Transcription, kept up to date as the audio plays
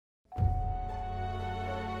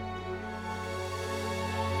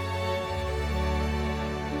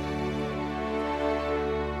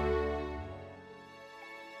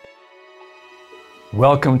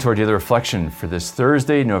Welcome to our daily reflection for this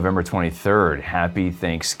Thursday, November 23rd. Happy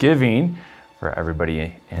Thanksgiving for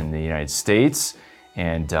everybody in the United States.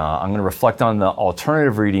 And I'm going to reflect on the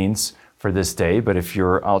alternative readings for this day. But if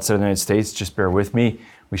you're outside of the United States, just bear with me.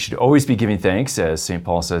 We should always be giving thanks, as St.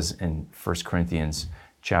 Paul says in 1 Corinthians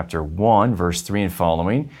chapter 1, verse 3 and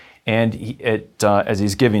following. And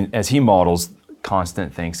as he models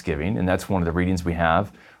constant thanksgiving, and that's one of the readings we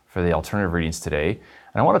have for the alternative readings today.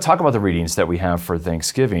 And I want to talk about the readings that we have for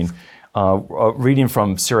Thanksgiving. Reading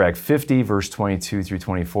from Sirach 50, verse 22 through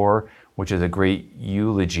 24, which is a great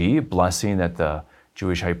eulogy, blessing that the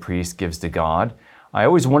Jewish high priest gives to God. I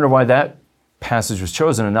always wonder why that passage was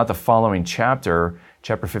chosen and not the following chapter,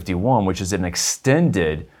 chapter 51, which is an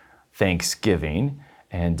extended Thanksgiving.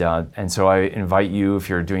 And so I invite you, if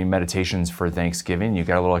you're doing meditations for Thanksgiving, you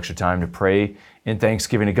got a little extra time to pray in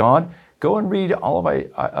thanksgiving to God, go and read all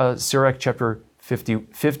of Sirach chapter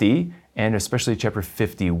 50, and especially chapter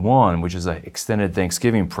 51, which is an extended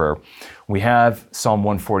Thanksgiving prayer. We have Psalm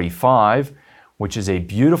 145, which is a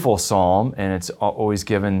beautiful psalm, and it's always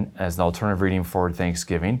given as the alternative reading for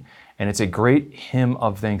Thanksgiving. And it's a great hymn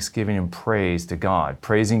of thanksgiving and praise to God,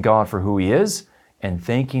 praising God for who He is and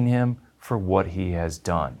thanking Him for what He has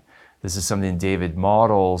done. This is something David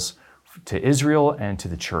models to Israel and to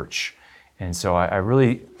the church. And so I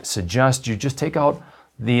really suggest you just take out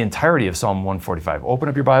the entirety of Psalm 145. Open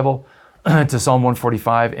up your Bible to Psalm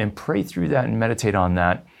 145 and pray through that and meditate on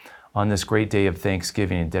that on this great day of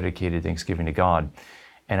Thanksgiving and dedicated Thanksgiving to God.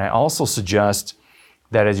 And I also suggest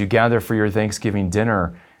that as you gather for your Thanksgiving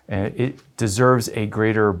dinner, it deserves a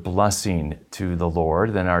greater blessing to the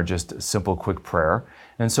Lord than our just simple quick prayer.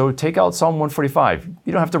 And so take out Psalm 145.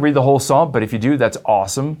 You don't have to read the whole psalm, but if you do, that's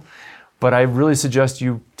awesome. But I really suggest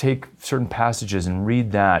you take certain passages and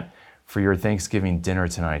read that for your Thanksgiving dinner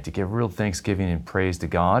tonight, to give real thanksgiving and praise to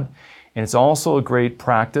God. And it's also a great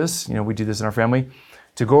practice, we do this in our family,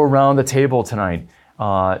 to go around the table tonight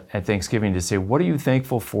at Thanksgiving to say, what are you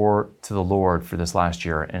thankful for to the Lord for this last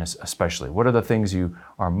year, and especially? What are the things you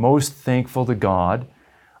are most thankful to God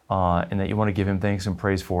and that you want to give Him thanks and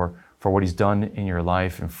praise for what He's done in your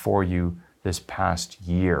life and for you this past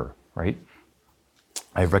year, right?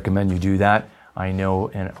 I recommend you do that. I know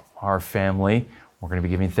in our family, we're going to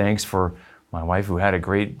be giving thanks for my wife, who had a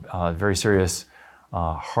great, very serious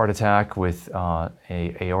heart attack with a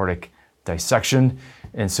aortic dissection.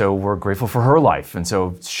 And so we're grateful for her life. And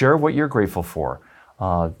so share what you're grateful for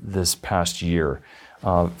this past year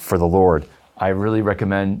for the Lord. I really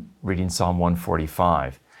recommend reading Psalm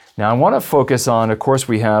 145. Now I want to focus on, of course,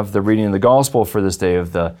 we have the reading of the gospel for this day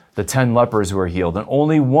of the 10 lepers who are healed. And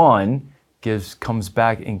only one comes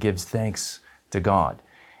back and gives thanks to God.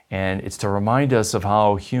 And it's to remind us of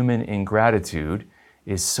how human ingratitude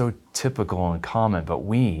is so typical and common, but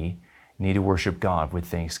we need to worship God with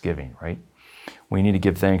thanksgiving, right? We need to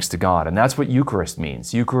give thanks to God. And that's what Eucharist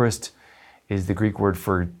means. Eucharist is the Greek word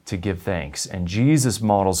for to give thanks. And Jesus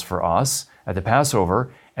models for us at the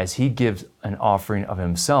Passover as He gives an offering of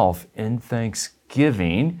Himself in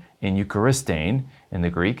thanksgiving, in Eucharistein in the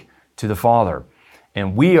Greek, to the Father.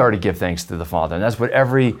 And we are to give thanks to the Father. And that's what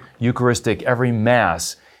every Eucharistic, every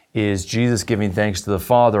Mass is Jesus giving thanks to the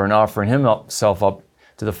Father and offering Himself up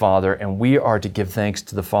to the Father, and we are to give thanks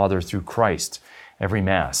to the Father through Christ every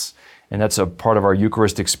Mass. And that's a part of our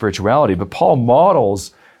Eucharistic spirituality. But Paul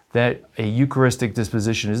models that a Eucharistic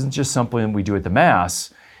disposition isn't just something we do at the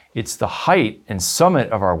Mass, it's the height and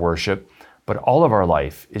summit of our worship, but all of our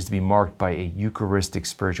life is to be marked by a Eucharistic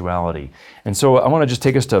spirituality. And so I want to just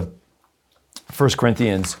take us to 1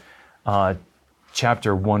 Corinthians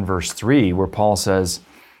chapter 1, verse 3, where Paul says,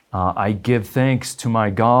 I give thanks to my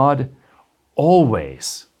God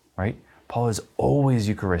always, right? Paul is always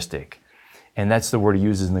Eucharistic. And that's the word he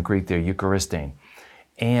uses in the Greek there, Eucharistein.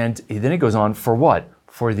 And then it goes on, for what?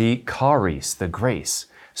 For the charis, the grace.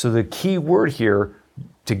 So the key word here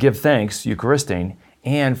to give thanks, Eucharistein,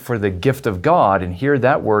 and for the gift of God, and here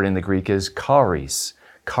that word in the Greek is charis.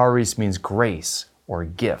 Charis means grace or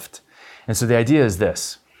gift. And so the idea is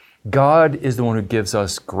this: God is the one who gives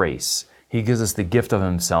us grace. He gives us the gift of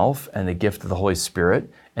Himself and the gift of the Holy Spirit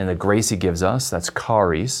and the grace He gives us, that's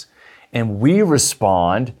charis. And we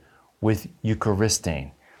respond with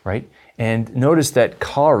Eucharistein, right? And notice that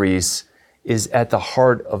charis is at the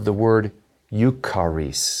heart of the word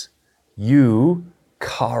eucharis.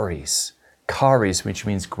 Eucharis. Charis, which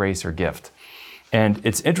means grace or gift. And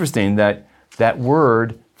it's interesting that that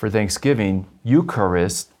word for Thanksgiving,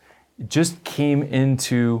 Eucharist, just came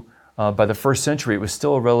into by the first century. It was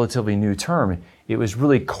still a relatively new term. It was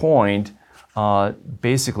really coined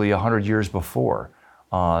basically 100 years before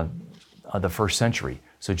the first century.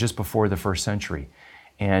 So just before the first century.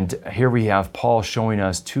 And here we have Paul showing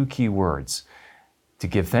us two key words: to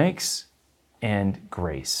give thanks and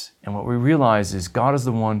grace. And what we realize is God is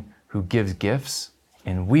the one who gives gifts,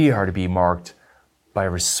 and we are to be marked by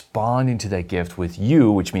responding to that gift with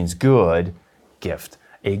you, which means good gift.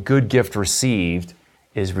 A good gift received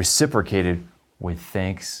is reciprocated with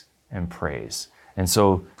thanks and praise. And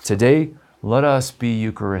so today, let us be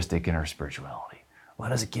Eucharistic in our spirituality.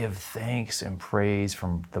 Let us give thanks and praise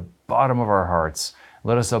from the bottom of our hearts.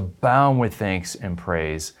 Let us abound with thanks and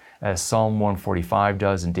praise, as Psalm 145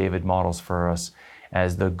 does and David models for us,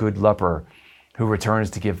 as the good leper who returns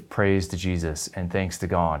to give praise to Jesus and thanks to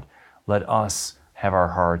God. Let us have our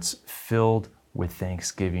hearts filled with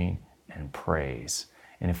thanksgiving and praise.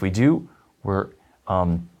 And if we do,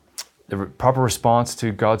 the proper response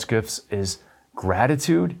to God's gifts is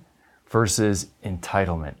gratitude versus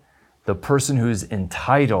entitlement. The person who's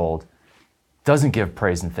entitled doesn't give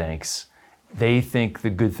praise and thanks. They think the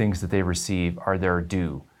good things that they receive are their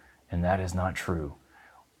due, and that is not true.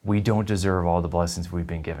 We don't deserve all the blessings we've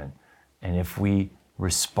been given. And if we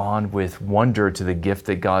respond with wonder to the gift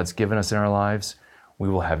that God's given us in our lives, we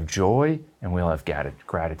will have joy and we'll have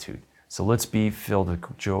gratitude. So let's be filled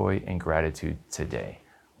with joy and gratitude today.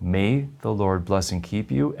 May the Lord bless and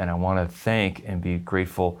keep you. And I want to thank and be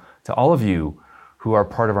grateful to all of you who are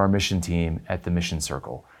part of our mission team at the Mission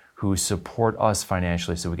Circle, who support us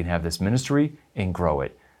financially so we can have this ministry and grow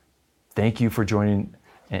it. Thank you for joining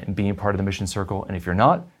and being part of the Mission Circle. And if you're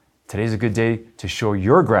not, today's a good day to show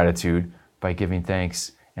your gratitude by giving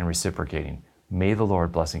thanks and reciprocating. May the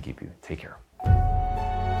Lord bless and keep you. Take care.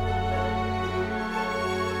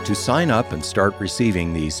 To sign up and start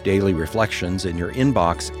receiving these daily reflections in your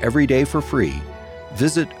inbox every day for free,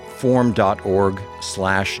 visit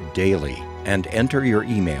formed.org/daily and enter your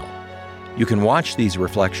email. You can watch these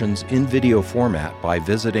reflections in video format by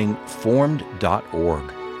visiting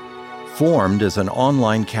formed.org. Formed is an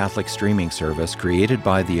online Catholic streaming service created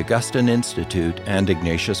by the Augustine Institute and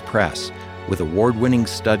Ignatius Press, with award-winning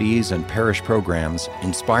studies and parish programs,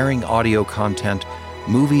 inspiring audio content,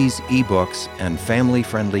 movies, ebooks, and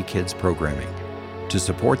family-friendly kids programming. To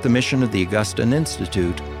support the mission of the Augustine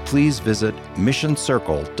Institute, please visit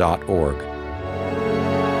missioncircle.org.